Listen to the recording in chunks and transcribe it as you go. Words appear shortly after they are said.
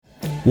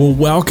Well,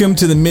 welcome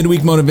to the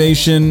Midweek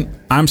Motivation.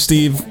 I'm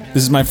Steve.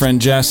 This is my friend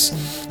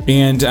Jess.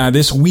 And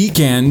this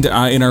weekend,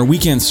 in our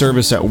weekend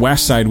service at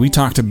Westside, we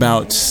talked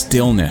about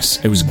stillness.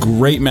 It was a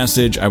great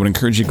message. I would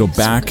encourage you to go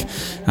back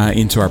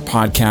into our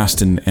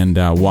podcast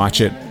and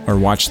watch it, or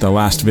watch the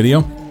last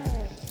video.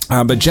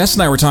 But Jess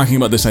and I were talking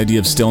about this idea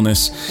of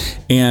stillness,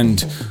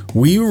 and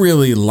we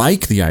really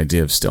like the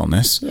idea of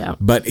stillness,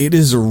 but it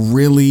is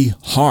really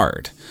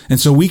hard. And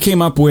so we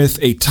came up with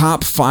a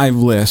top 5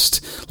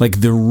 list,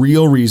 like the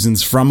real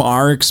reasons from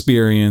our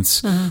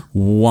experience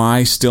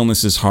why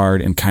stillness is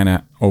hard and kind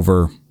of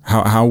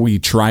how we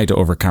try to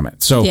overcome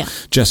it. So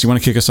Jess, you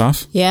want to kick us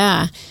off?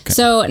 Yeah. Okay.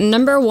 So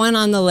number 1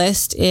 on the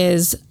list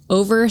is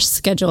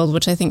overscheduled,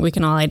 which I think we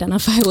can all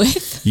identify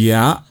with.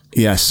 Yeah.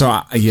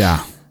 So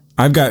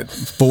I've got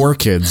 4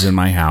 kids in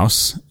my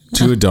house,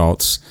 2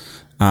 adults,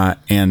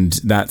 and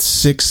that's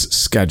 6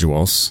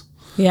 schedules.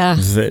 Yeah.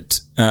 That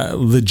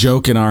the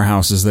joke in our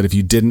house is that if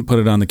you didn't put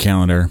it on the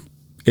calendar,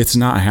 it's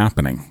not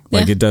happening.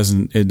 Like it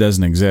doesn't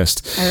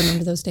exist. I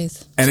remember those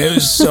days. And it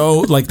was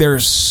so like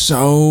there's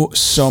so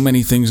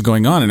many things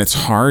going on, and it's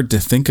hard to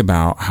think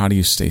about how do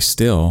you stay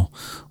still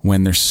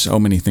when there's so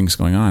many things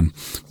going on.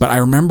 But I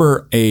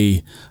remember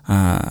a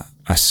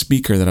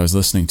speaker that I was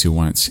listening to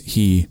once.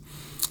 He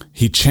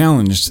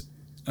challenged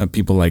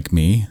people like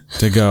me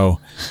to go,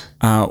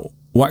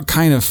 what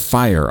kind of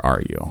fire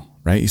are you?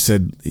 Right? He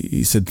said,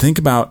 think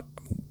about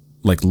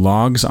like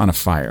logs on a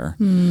fire.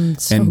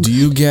 And do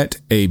you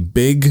get a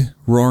big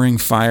roaring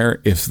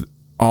fire if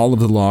all of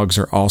the logs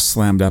are all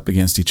slammed up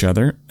against each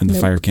other and the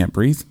fire can't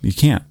breathe? You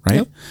can't,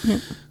 right?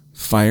 Nope.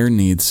 Fire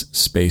needs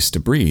space to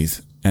breathe.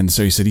 And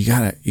so he said, you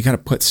gotta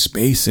put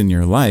space in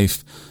your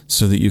life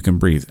so that you can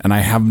breathe. And I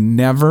have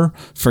never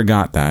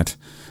forgot that.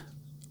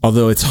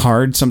 Although it's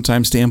hard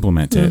sometimes to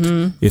implement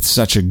it, it's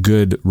such a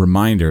good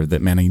reminder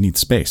that, man, you need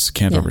space.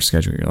 Can't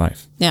overschedule your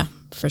life. Yeah,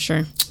 for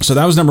sure. So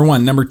that was number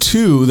 1. Number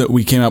 2 that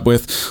we came up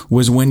with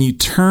was when you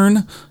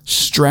turn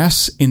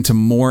stress into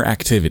more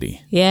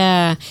activity.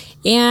 Yeah.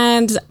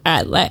 And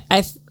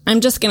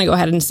I'm just going to go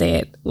ahead and say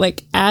it.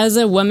 Like, as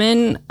a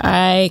woman,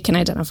 I can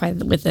identify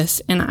with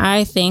this. And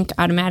I think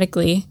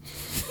automatically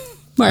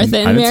Martha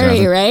and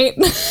Mary, right?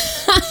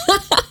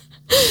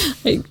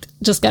 I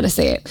just got to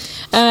say it.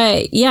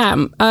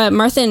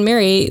 Martha and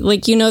Mary,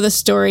 like, you know the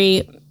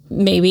story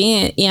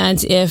maybe.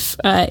 And if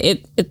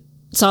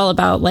it's all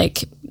about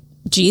like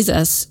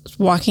Jesus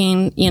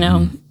walking,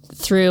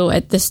 through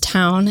at this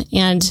town,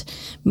 and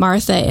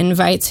Martha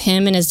invites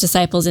him and his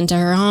disciples into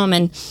her home.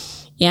 And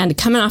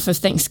coming off of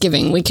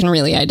Thanksgiving, we can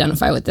really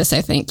identify with this,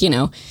 I think,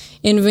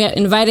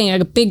 inviting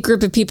a big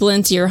group of people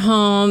into your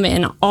home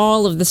and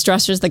all of the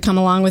stressors that come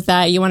along with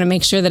that. You want to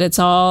make sure that it's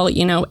all,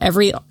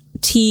 every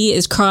T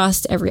is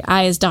crossed, every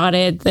I is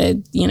dotted,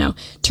 the,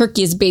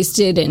 turkey is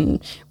basted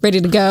and ready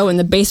to go, and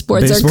the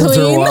baseboards are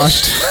clean. Are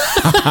washed.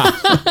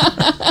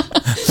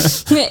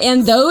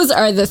 And those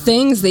are the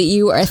things that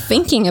you are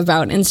thinking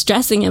about and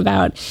stressing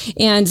about.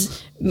 And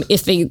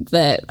if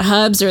the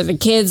hubs or the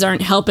kids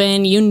aren't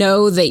helping,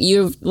 that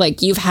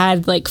you've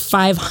had like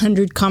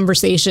 500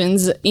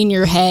 conversations in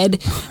your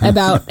head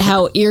about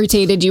how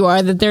irritated you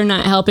are that they're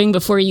not helping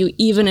before you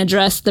even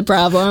address the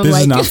problem.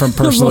 This is not from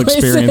personal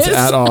experience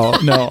at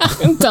all. No,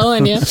 I'm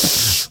telling you.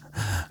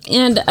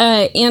 And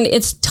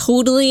it's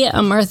totally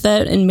a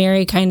Martha and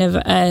Mary kind of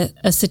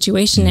a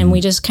situation. And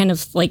we just kind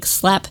of like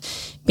slap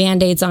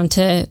Band-Aids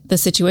onto the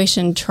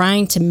situation,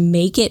 trying to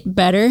make it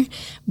better,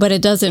 but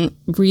it doesn't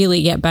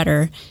really get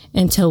better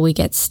until we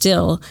get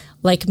still,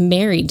 like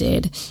Mary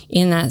did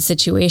in that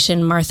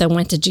situation. Martha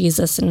went to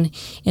Jesus and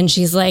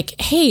she's like,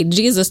 hey,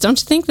 Jesus, don't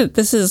you think that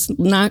this is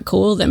not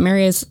cool that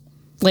Mary is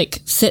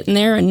like sitting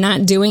there and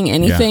not doing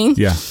anything?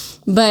 Yeah.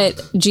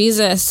 But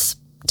Jesus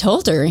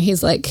told her,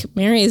 he's like,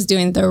 Mary is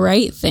doing the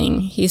right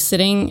thing. She's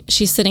sitting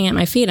at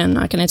my feet. I'm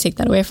not going to take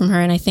that away from her.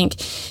 And I think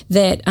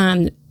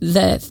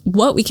that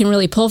what we can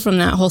really pull from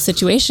that whole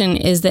situation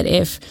is that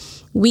if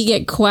we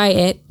get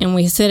quiet and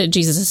we sit at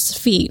Jesus'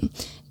 feet,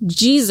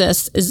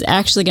 Jesus is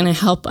actually going to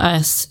help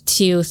us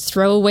to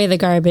throw away the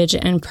garbage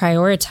and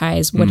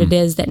prioritize what it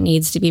is that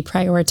needs to be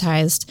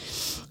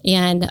prioritized,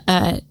 and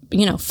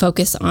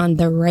focus on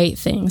the right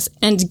things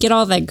and get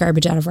all that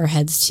garbage out of our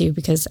heads too,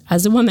 because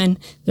as a woman,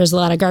 there's a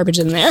lot of garbage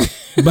in there.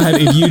 But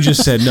if you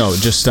just said, no,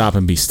 just stop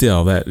and be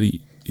still,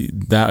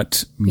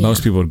 that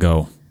most people would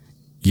go,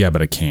 yeah,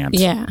 but I can't.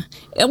 Yeah.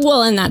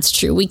 Well, and that's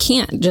true. We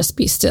can't just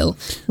be still.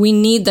 We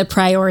need the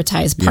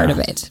prioritized part of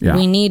it. Yeah.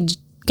 We need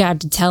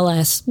God to tell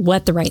us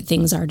what the right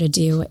things are to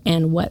do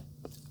and what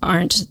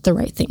aren't the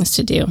right things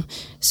to do,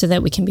 so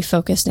that we can be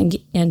focused and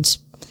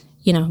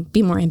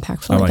be more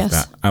impactful.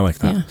 I like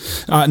that.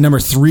 Yeah. Number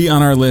 3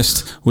 on our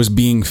list was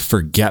being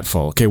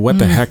forgetful. Okay, what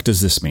the heck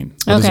does this mean?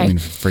 What does it mean,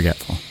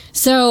 forgetful?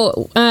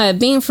 So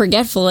being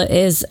forgetful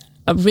is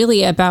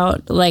really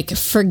about like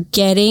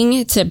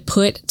forgetting to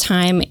put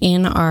time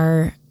in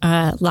our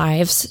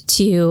lives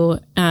to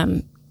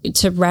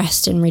to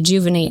rest and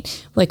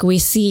rejuvenate. Like we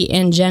see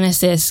in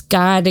Genesis,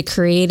 God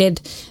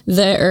created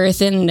the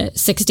earth in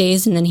 6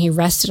 days and then he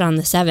rested on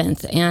the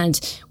seventh. And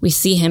we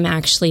see him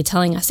actually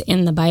telling us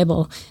in the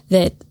Bible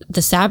that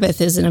the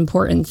Sabbath is an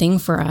important thing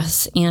for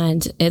us.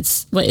 And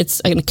it's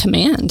a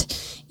command.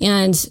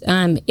 And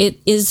it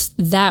is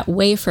that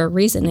way for a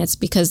reason. It's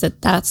because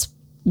that's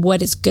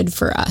what is good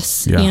for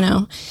us, you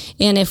know?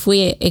 And if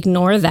we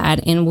ignore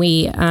that and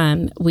we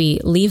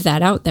leave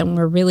that out, then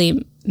we're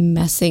really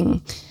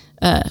messing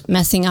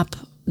up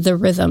the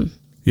rhythm.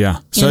 Yeah.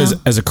 So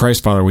as a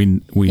Christ follower,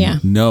 we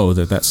know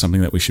that that's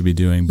something that we should be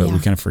doing, but we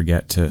kind of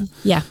forget to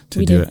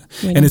do it.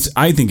 And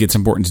I think it's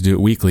important to do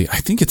it weekly. I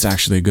think it's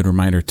actually a good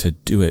reminder to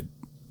do it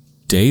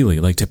daily,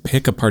 like to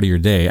pick a part of your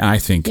day. I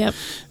think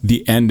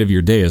the end of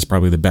your day is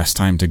probably the best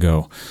time to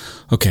go,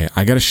 okay,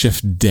 I got to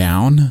shift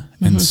down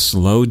and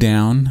slow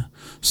down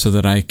so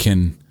that I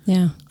can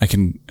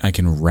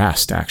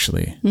rest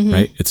actually,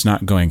 right? It's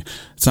not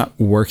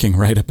working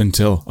right up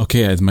until,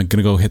 okay, I'm going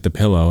to go hit the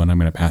pillow and I'm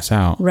going to pass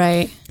out.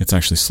 Right. It's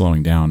actually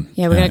slowing down.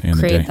 Yeah. We got to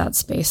create that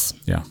space.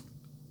 Yeah.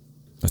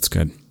 That's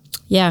good.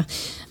 Yeah.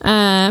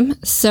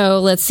 So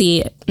let's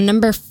see.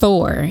 Number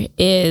 4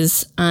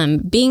 is,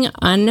 being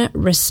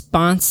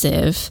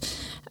unresponsive,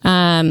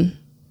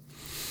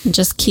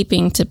 just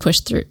keeping to push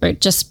through or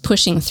just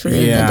pushing through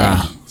the day.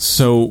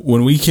 So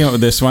when we came up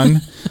with this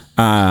one,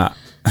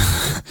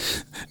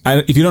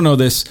 if you don't know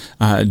this,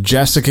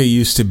 Jessica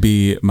used to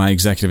be my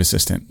executive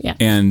assistant. Yeah.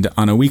 And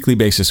on a weekly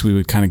basis, we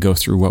would kind of go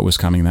through what was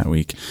coming that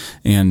week.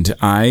 And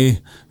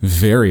I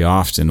very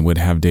often would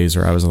have days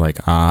where I was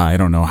like, I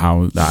don't know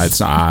how I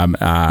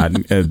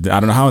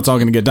don't know how it's all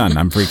going to get done.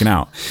 I'm freaking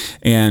out.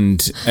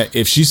 And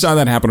if she saw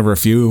that happen over a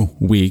few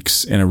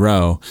weeks in a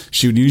row,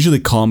 she would usually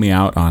call me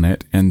out on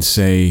it and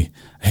say,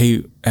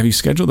 hey, have you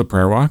scheduled a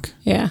prayer walk?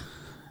 Yeah.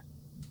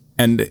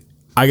 And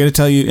I got to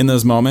tell you, in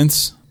those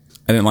moments,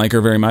 I didn't like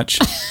her very much,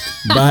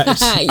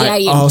 but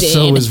I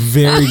also was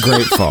very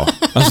grateful.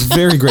 I was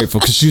very grateful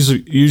because she's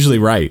usually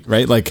right?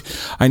 Like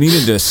I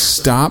needed to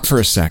stop for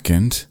a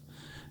second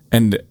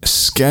and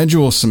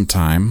schedule some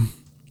time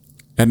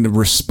and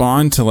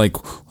respond to like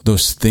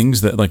those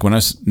things that like when I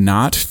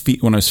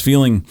was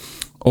feeling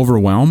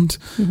overwhelmed,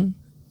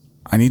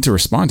 I need to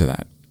respond to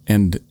that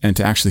and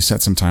to actually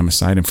set some time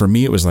aside. And for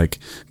me, it was like,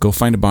 go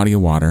find a body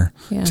of water,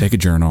 take a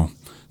journal,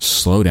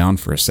 slow down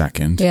for a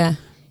second. Yeah.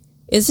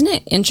 Isn't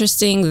it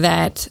interesting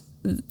that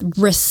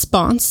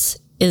response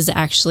is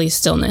actually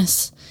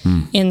stillness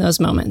in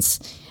those moments?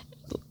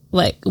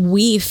 Like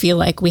we feel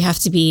like we have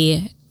to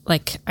be,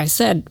 like I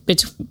said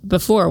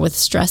before, with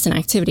stress and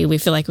activity, we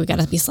feel like we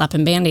got to be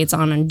slapping Band-Aids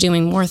on and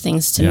doing more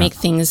things to make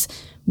things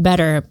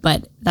better.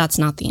 But that's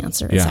not the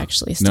answer. It's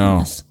actually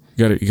stillness.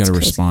 No, you got to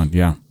respond.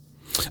 Yeah.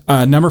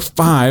 Number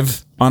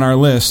 5 on our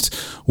list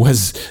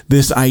was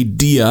this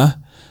idea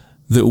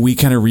that we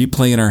kind of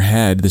replay in our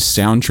head, the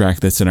soundtrack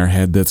that's in our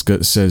head that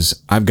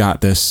says, I've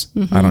got this.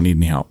 I don't need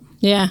any help.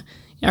 Yeah.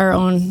 Our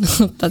own,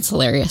 that's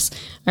hilarious.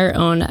 Our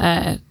own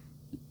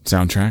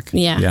soundtrack.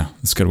 Yeah. Yeah.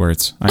 That's good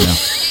words.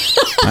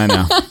 I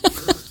know.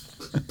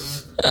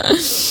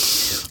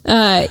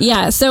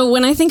 Yeah. So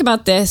when I think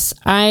about this,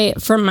 I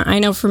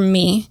know for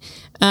me,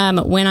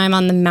 when I'm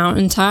on the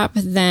mountaintop,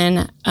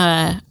 then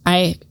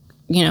I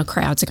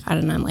cry out to God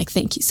and I'm like,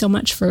 thank you so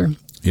much for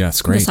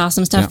it's great. This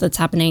awesome stuff that's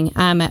happening.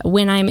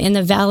 When I'm in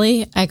the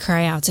valley, I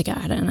cry out to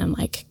God and I'm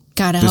like,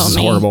 God help me. This is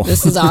horrible.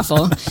 This is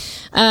awful.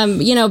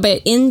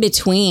 But in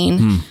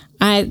between,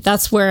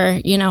 that's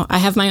where, I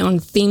have my own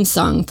theme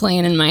song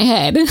playing in my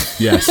head.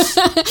 Yes.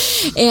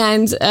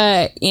 And,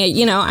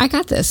 I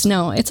got this.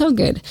 No, it's all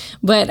good.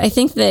 But I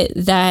think that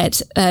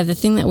the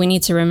thing that we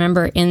need to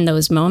remember in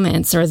those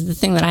moments, or the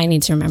thing that I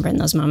need to remember in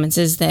those moments,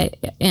 is that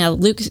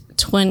Luke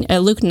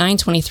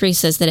 9:23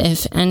 says that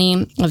if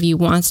any of you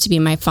wants to be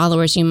my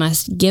followers, you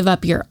must give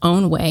up your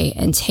own way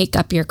and take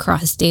up your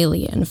cross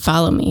daily and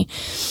follow me.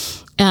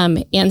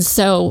 And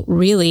so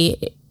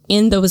really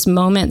in those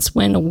moments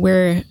when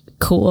we're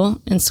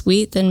cool and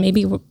sweet, then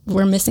maybe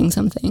we're missing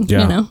something,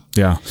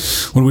 Yeah.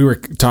 When we were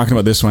talking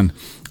about this one,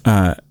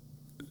 it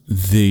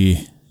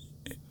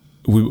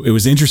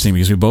was interesting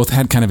because we both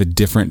had kind of a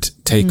different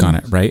take on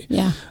it, right?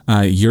 Yeah.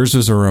 Yours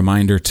was a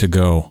reminder to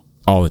go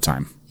all the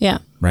time. Yeah.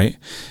 Right.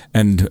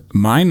 And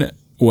mine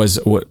was,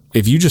 what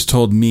if you just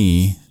told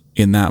me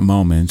in that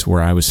moment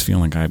where I was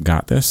feeling I've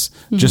got this,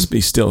 just be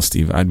still,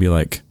 Steve. I'd be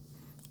like,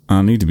 I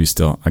don't need to be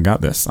still. I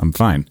got this. I'm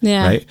fine.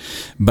 Yeah. Right.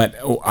 But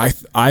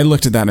I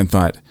looked at that and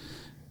thought,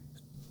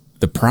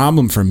 the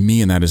problem for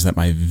me in that is that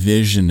my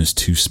vision is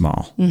too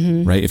small,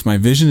 right? If my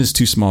vision is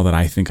too small, that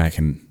I think I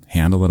can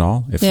handle it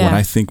all. If what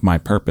I think my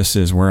purpose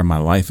is, where my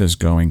life is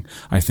going,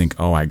 I think,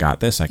 oh, I got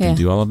this. I can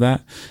do all of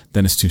that.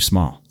 Then it's too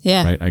small.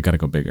 Yeah. Right. I got to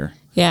go bigger.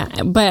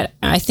 Yeah. But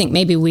I think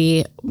maybe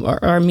we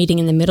are meeting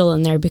in the middle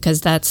in there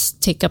because that's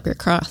take up your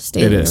cross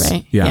daily, it is.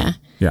 Right? Yeah.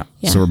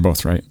 So we're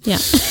both right. Yeah.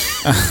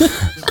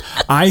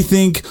 I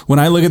think when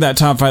I look at that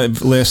top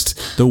 5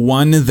 list, the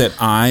one that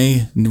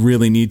I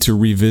really need to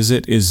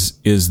revisit is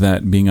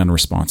that being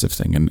unresponsive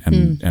thing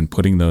and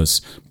putting those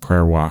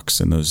prayer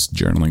walks and those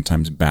journaling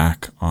times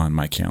back on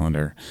my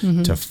calendar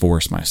to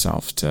force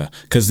myself to,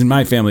 because in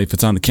my family, if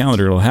it's on the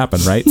calendar, it'll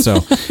happen, right? So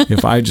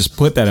if I just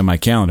put that in my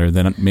calendar,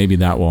 then maybe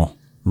that will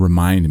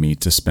remind me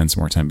to spend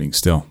some more time being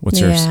still. What's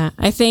yours? Yeah,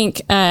 I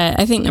think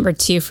number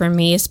 2 for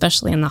me,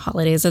 especially in the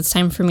holidays, it's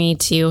time for me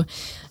to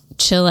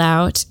chill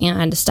out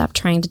and stop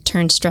trying to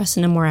turn stress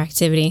into more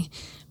activity,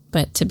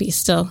 but to be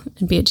still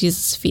and be at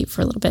Jesus' feet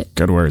for a little bit.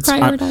 Good words.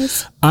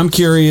 Prioritize. I'm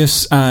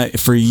curious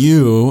for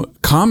you,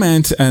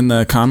 comment in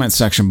the comment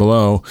section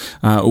below,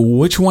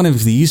 which one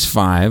of these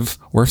 5,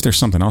 or if there's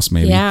something else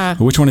maybe,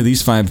 which one of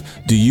these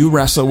 5 do you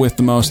wrestle with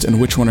the most, and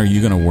which one are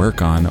you going to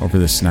work on over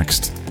this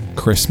next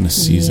Christmas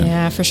season?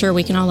 Yeah, for sure.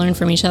 We can all learn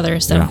from each other.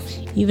 So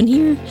even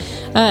here.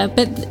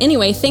 But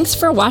anyway, thanks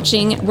for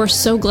watching. We're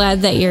so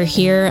glad that you're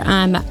here.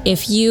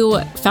 If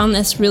you found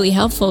this really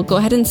helpful, go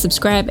ahead and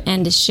subscribe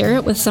and share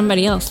it with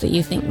somebody else that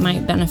you think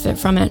might benefit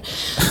from it.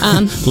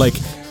 Like,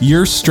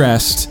 you're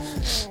stressed.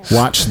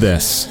 Watch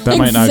this. That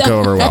might not go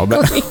over well,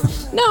 but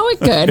no, it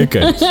could.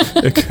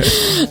 It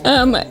could.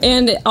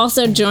 And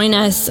also join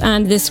us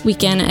this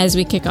weekend as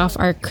we kick off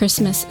our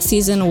Christmas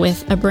season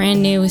with a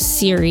brand new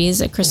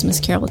series, A Christmas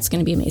Carol. It's going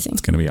to be amazing.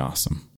 It's going to be awesome.